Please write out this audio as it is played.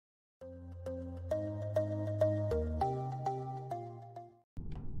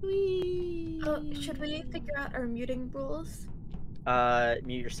Oh, should we figure out our muting rules?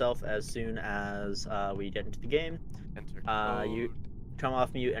 Mute yourself as soon as we get into the game. Enter You code. come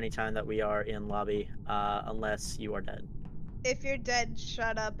off mute anytime that we are in lobby, unless you are dead. If you're dead,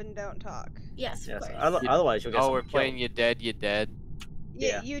 shut up and don't talk. Yes, of Yes. course. Otherwise, you'll get Oh, some we're playing You Dead, You Dead.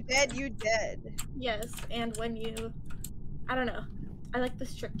 Yeah. You dead, you dead. Yes, and when you... I don't know. I like the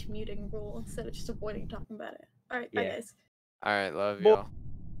strict muting rule instead of just avoiding talking about it. Alright, bye Yeah. guys. Alright, love Boy. y'all.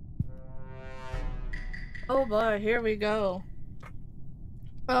 Oh boy, here we go.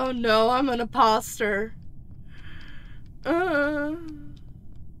 Oh no, I'm an imposter. I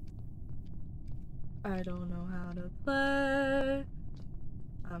don't know how to play.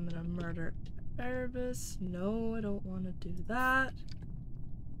 I'm gonna murder Erebus. No, I don't want to do that.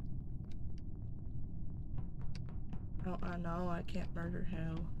 Oh, I know I can't murder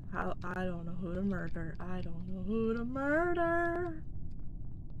him. How? I don't know who to murder. I don't know who to murder.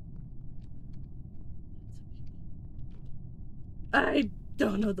 I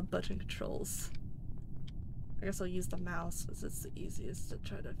don't know the button controls. I guess I'll use the mouse as it's the easiest to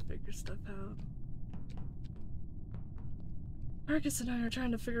try to figure stuff out. Marcus and I are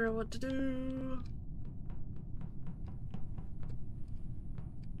trying to figure out what to do.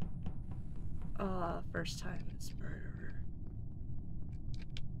 First time is murderer.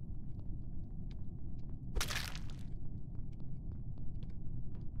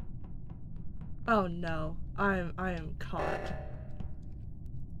 Oh no, I am caught.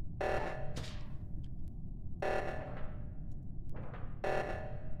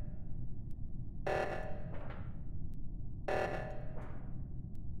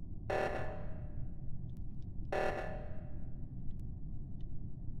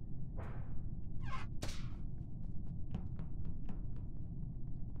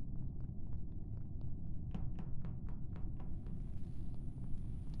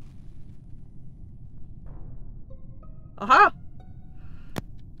 Aha!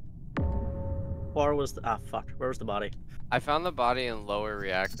 Where was the where was the body? I found the body in lower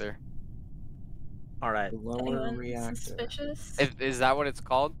reactor. Alright. Lower Anyone reactor. suspicious? Is that what it's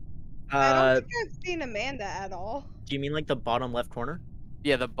called? I don't think I've seen Amanda at all. Do you mean like the bottom left corner?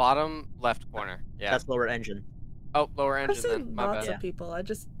 Yeah, the bottom left corner. Yeah. That's lower engine. Oh, lower I've engine seen then. My lots bad. of people. I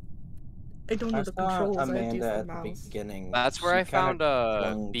don't know I the saw controls. I use Amanda the at the mouse. beginning. That's where She I found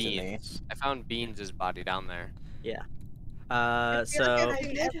clung to me. Beans. I found Beans' body down there. Yeah. I feel like So I've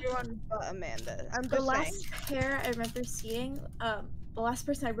seen everyone but Amanda. I'm The just last saying. pair I remember seeing, the last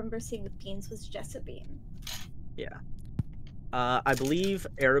person I remember seeing with Beans was Jessup Bean. yeah. I believe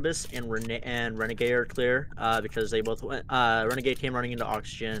Erebus and Renegade are clear, because they both went. Renegade came running into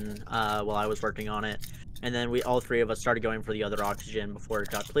oxygen while I was working on it, and then all three of us started going for the other oxygen before it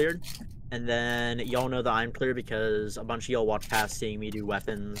got cleared. And then y'all know that I'm clear because a bunch of y'all walked past seeing me do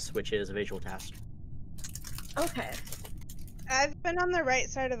weapons, which is a visual task. Okay. I've been on the right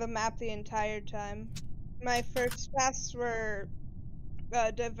side of the map the entire time. My first tasks were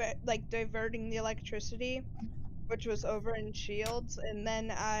diverting the electricity, which was over in Shields, and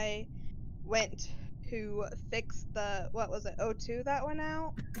then I went to fix the, what was it, O2 that went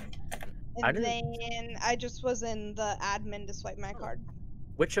out? And then I just was in the admin to swipe my card.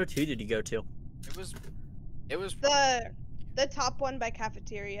 Which O2 did you go to? It was The top one by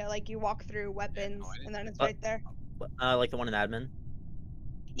cafeteria, like you walk through weapons, and then it's right there. Like the one in admin?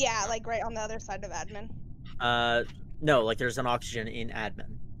 Yeah, like right on the other side of admin. No, like there's an oxygen in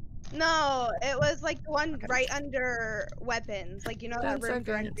admin. No, it was like the one right under weapons. Like, you know that 10 room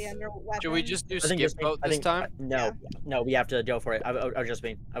directly seconds. under weapons. Should we just do skip vote this time? No, no, we have to go for it. I would just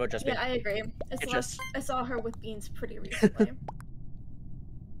be. Yeah, I agree. I saw her with Beans pretty recently.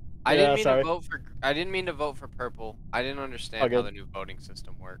 I didn't mean to vote for purple. I didn't understand how the new voting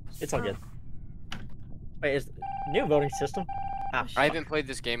system works. It's all good. Wait, is new voting system? Ah, I haven't played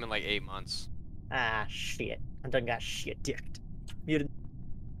this game in like 8 months. Ah, shit. I done got shit dicked. Muted.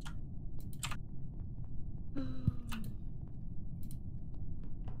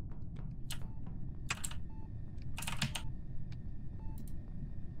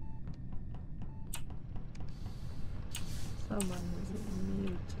 Someone is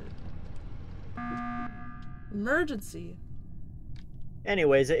muted. Emergency.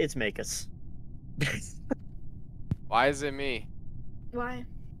 Anyways, it's Makus. Why is it me? Why?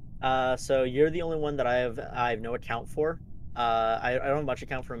 So you're the only one that I have no account for. I don't have much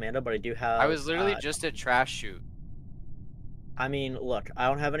account for Amanda, but I do have. I was literally just at trash shoot. I mean, look, I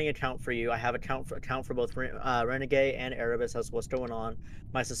don't have any account for you. I have account for both Renegade and Erebus. That's what's going on.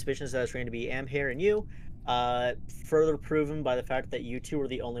 My suspicion is that it's going to be Amhair and you. Further proven by the fact that you two were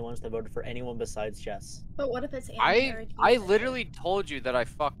the only ones that voted for anyone besides Jess. But what if it's I literally told you that I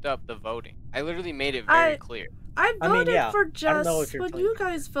fucked up the voting. I literally made it very clear. I voted for Jess when you me.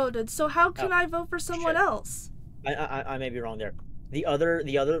 guys voted, so how can I vote for someone else? I may be wrong there. The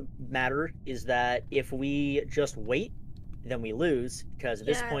other matter is that if we just wait, then we lose, because at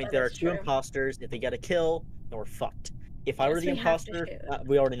this point there are two imposters. If they get a kill, then we're fucked. If I were the imposter,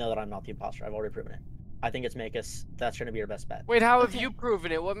 we already know that I'm not the imposter. I've already proven it. I think it's Makis. That's going to be our best bet. Wait, how have you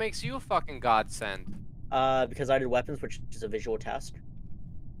proven it? What makes you a fucking godsend? Because I did weapons, which is a visual test.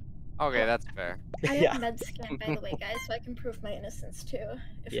 Okay, that's fair. I have med scan, by the way, guys, so I can prove my innocence too,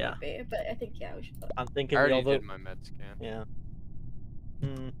 if need be. But I think we should vote. I'm thinking I already did my med scan. Yeah.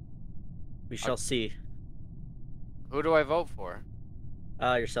 We shall see. Who do I vote for?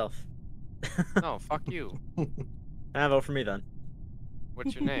 Yourself. No, fuck you. Vote for me then.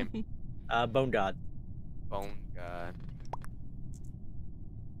 What's your name? Bone God. Bone God.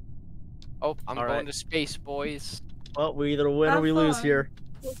 Oh, I'm going to space, boys. Well, we either win or we lose here.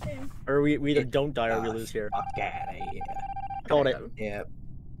 Okay. Or we either don't die or we lose here. Fuck outta here. Called it. Yep.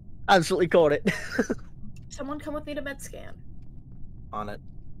 Absolutely called it. Someone come with me to med scan. On it.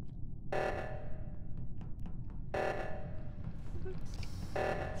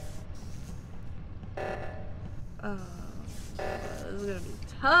 This is gonna be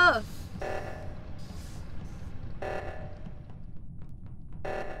tough.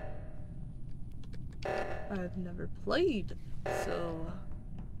 I've never played, so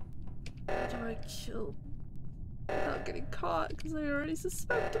how do I kill without getting caught? Because they already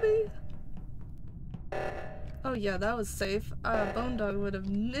suspect me. Oh yeah, that was safe. Bone Dog would have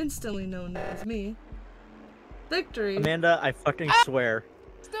instantly known it was me. Victory. Amanda, I fucking swear.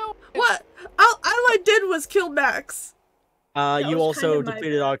 What? All I did was kill Max. You also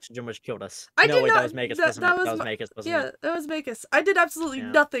depleted oxygen, which killed us. I no, did wait, not, that was Makis. That was Makis, wasn't it? That was Makis. I did absolutely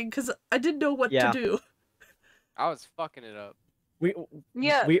nothing because I didn't know what to do. I was fucking it up. We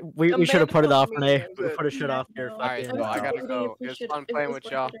should have put it off, Renee. We put a shit off here. Alright, so I gotta go. It was fun playing with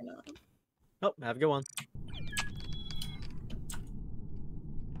y'all. Oh, have a good one.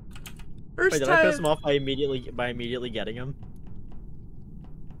 First Wait, did I piss him off by immediately getting him?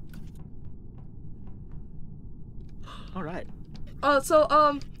 Alright.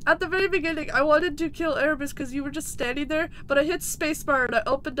 So, at the very beginning, I wanted to kill Erebus because you were just standing there, but I hit spacebar and I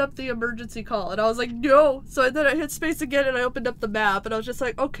opened up the emergency call, and I was like, no! So then I hit space again and I opened up the map, and I was just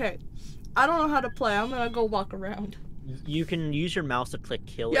like, okay, I don't know how to play, I'm gonna go walk around. You can use your mouse to click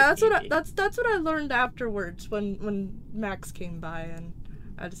kill. Yeah, that's what I learned afterwards when Max came by and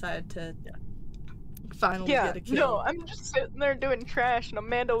I decided to finally get a kill. No, I'm just sitting there doing trash and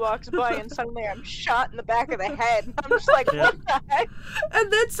Amanda walks by and suddenly I'm shot in the back of the head. And I'm just like, what the heck?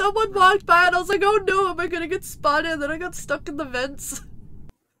 And then someone walked by and I was like, oh no, am I gonna get spotted? And then I got stuck in the vents.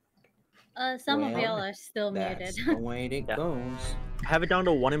 Some of y'all are still muted. That's the way it goes. I have it down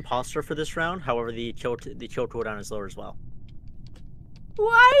to 1 imposter for this round. However, the kill cooldown is lower as well.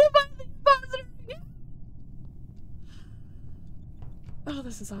 Why am I the imposter again? Oh,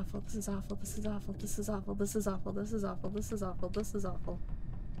 this is awful. This is awful. This is awful. This is awful. This is awful. This is awful. This is awful. This is awful.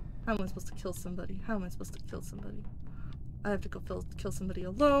 How am I supposed to kill somebody? How am I supposed to kill somebody? I have to go kill somebody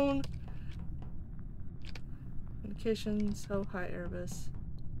alone. Communications. Oh, hi, Erebus.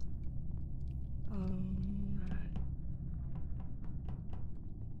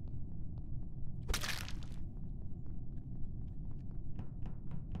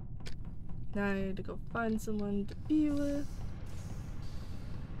 Now I need to go find someone to be with.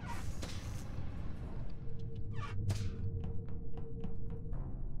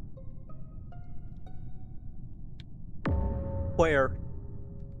 Where?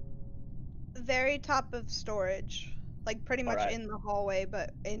 Very top of storage. Like pretty much in the hallway,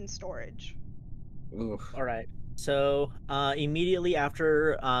 but in storage. Oof. Alright. So, immediately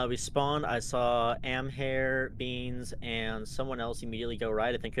after we spawned, I saw Amhair, Beans, and someone else immediately go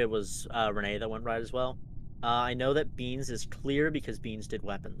right. I think it was Renee that went right as well. I know that Beans is clear because Beans did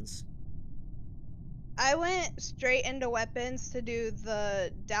weapons. I went straight into weapons to do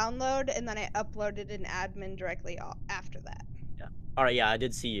the download, and then I uploaded an admin directly after that. Yeah. Alright, yeah, I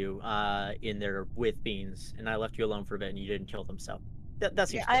did see you in there with Beans, and I left you alone for a bit, and you didn't kill them, so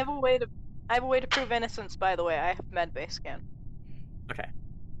that's I have a way to prove innocence, by the way. I have medbay scan. Okay.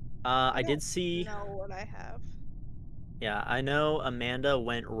 I did see. Know what I have. Yeah, I know Amanda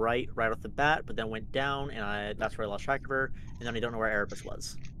went right off the bat, but then went down, and that's where I lost track of her, and then I don't know where Erebus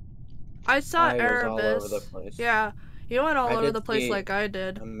was. I saw Erebus. All over the place. Yeah, you went all over the place like I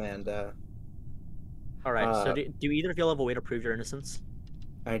did. Amanda. All right. So do either of y'all have a way to prove your innocence?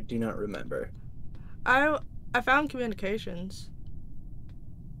 I do not remember. I found communications.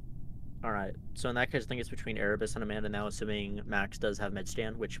 All right. So in that case, I think it's between Erebus and Amanda now, assuming Max does have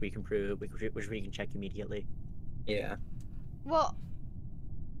medstand, which we can prove, which we can check immediately. Yeah. Well,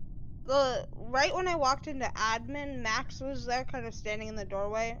 right when I walked into admin, Max was there, kind of standing in the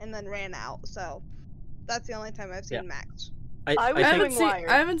doorway, and then ran out. So that's the only time I've seen Max. I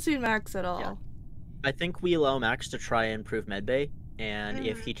haven't seen Max at all. Yeah. I think we allow Max to try and prove medbay, and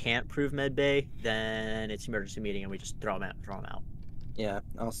if he can't prove medbay, then it's emergency meeting, and we just throw him out. Yeah,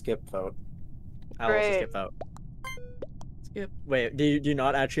 I'll skip vote. I'll also skip vote. Skip. Wait, do you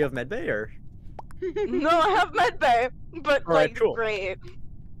not actually have medbay, or? No, I have medbay, but All right, like cool. great.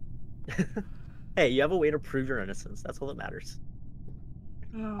 Hey, you have a way to prove your innocence. That's all that matters.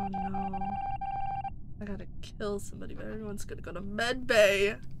 Oh no. I gotta kill somebody, but everyone's gonna go to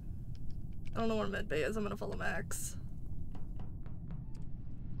medbay. I don't know where medbay is. I'm gonna follow Max.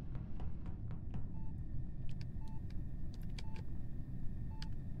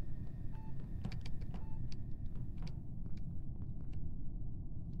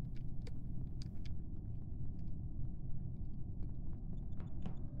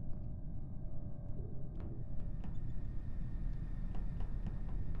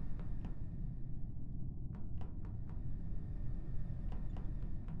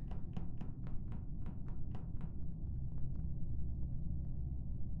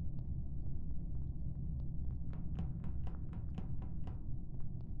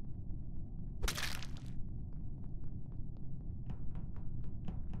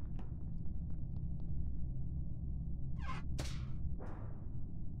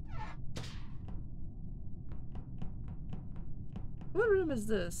 What room is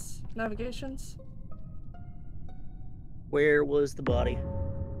this? Navigations? Where was the body?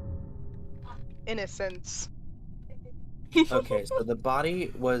 Innocence. Okay, so the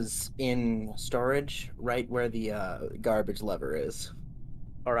body was in storage, right where the garbage lever is.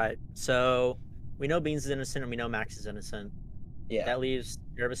 All right, so we know Beans is innocent, and we know Max is innocent. Yeah. That leaves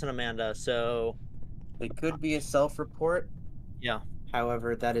Erebus and Amanda. So it could be a self-report. Yeah.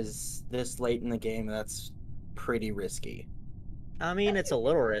 However, that is this late in the game. That's pretty risky. I mean, it's a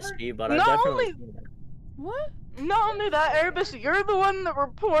little risky, but I Not definitely. What? Not only that, Erebus, you're the one that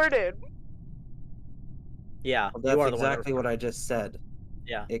reported. Yeah, Well, you are that's the one. exactly what I just said.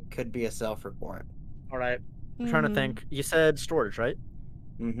 Yeah. It could be a self-report. All right. I'm trying to think. You said storage, right?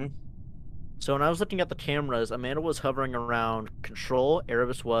 Mm-hmm. So when I was looking at the cameras, Amanda was hovering around control.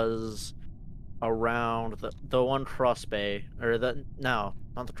 Erebus was around the one cross bay, or no,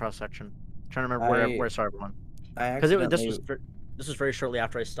 not the cross section. I'm trying to remember where I saw everyone. Because this was very shortly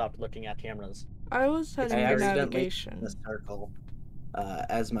after I stopped looking at cameras. I was heading to navigation. The circle,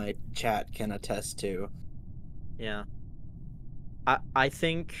 as my chat can attest to. Yeah. I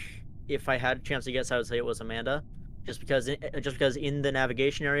think if I had a chance to guess, I would say it was Amanda, just because in the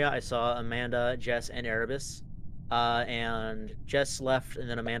navigation area I saw Amanda, Jess, and Erebus, and Jess left, and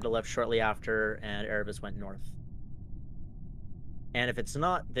then Amanda left shortly after, and Erebus went north. And if it's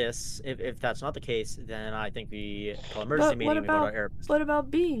not this, if that's not the case, then I think we call emergency meeting and we go to Erebus. What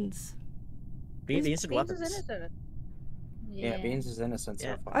about Beans? Beans had weapons. Is innocent. Yeah, Beans is innocent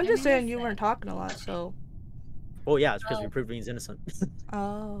so far. I'm just saying you weren't talking a lot, so. Oh yeah, it's because we proved Beans innocent.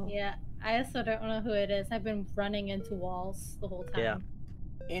 Oh. Yeah, I also don't know who it is. I've been running into walls the whole time. Yeah.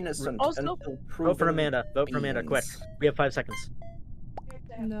 Innocent. Also, vote for Amanda. Vote for Amanda, quick. We have 5 seconds.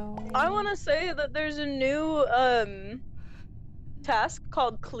 No. I want to say that there's a new task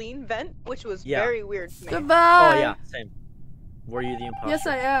called Clean Vent, which was very weird to me. Goodbye. Oh yeah, same. Were you the imposter? Yes,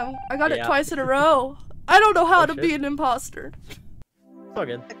 I am. I got it twice in a row. I don't know how to be an imposter. It's all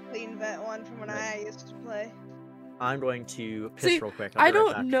good. The Clean Vent one from when I used to play. I'm going to piss real quick. I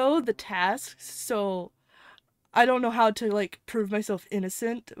don't know the tasks, so I don't know how to like prove myself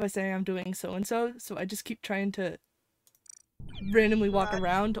innocent by saying I'm doing so and so. So I just keep trying to randomly walk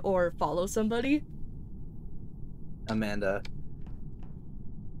around or follow somebody. Amanda.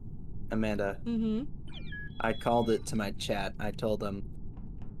 Mm-hmm. I called it to my chat. I told them,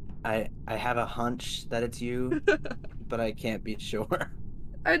 I have a hunch that it's you, but I can't be sure.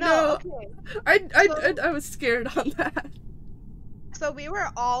 I know. I was scared on that. So we were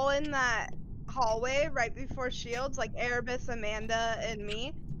all in that hallway right before Shields, like Erebus, Amanda, and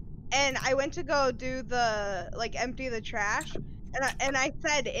me. And I went to go do the empty the trash, and I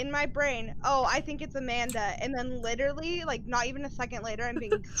said in my brain, "Oh, I think it's Amanda." And then literally, not even a second later, I'm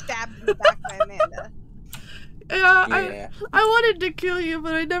being stabbed in the back by Amanda. Yeah. I wanted to kill you,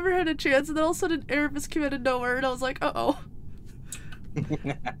 but I never had a chance. And then all of a sudden, Erebus came out of nowhere, and I was like, "Uh-oh."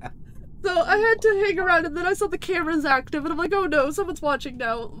 So I had to hang around, and then I saw the cameras active, and I'm like, oh no, someone's watching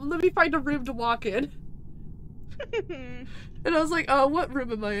now. Let me find a room to walk in. And I was like, oh, what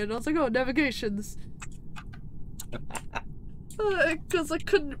room am I in? I was like, oh, navigations. Because I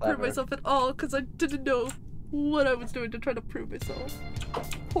couldn't prove myself at all, because I didn't know what I was doing to try to prove myself.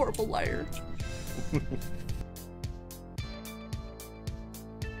 Horrible liar.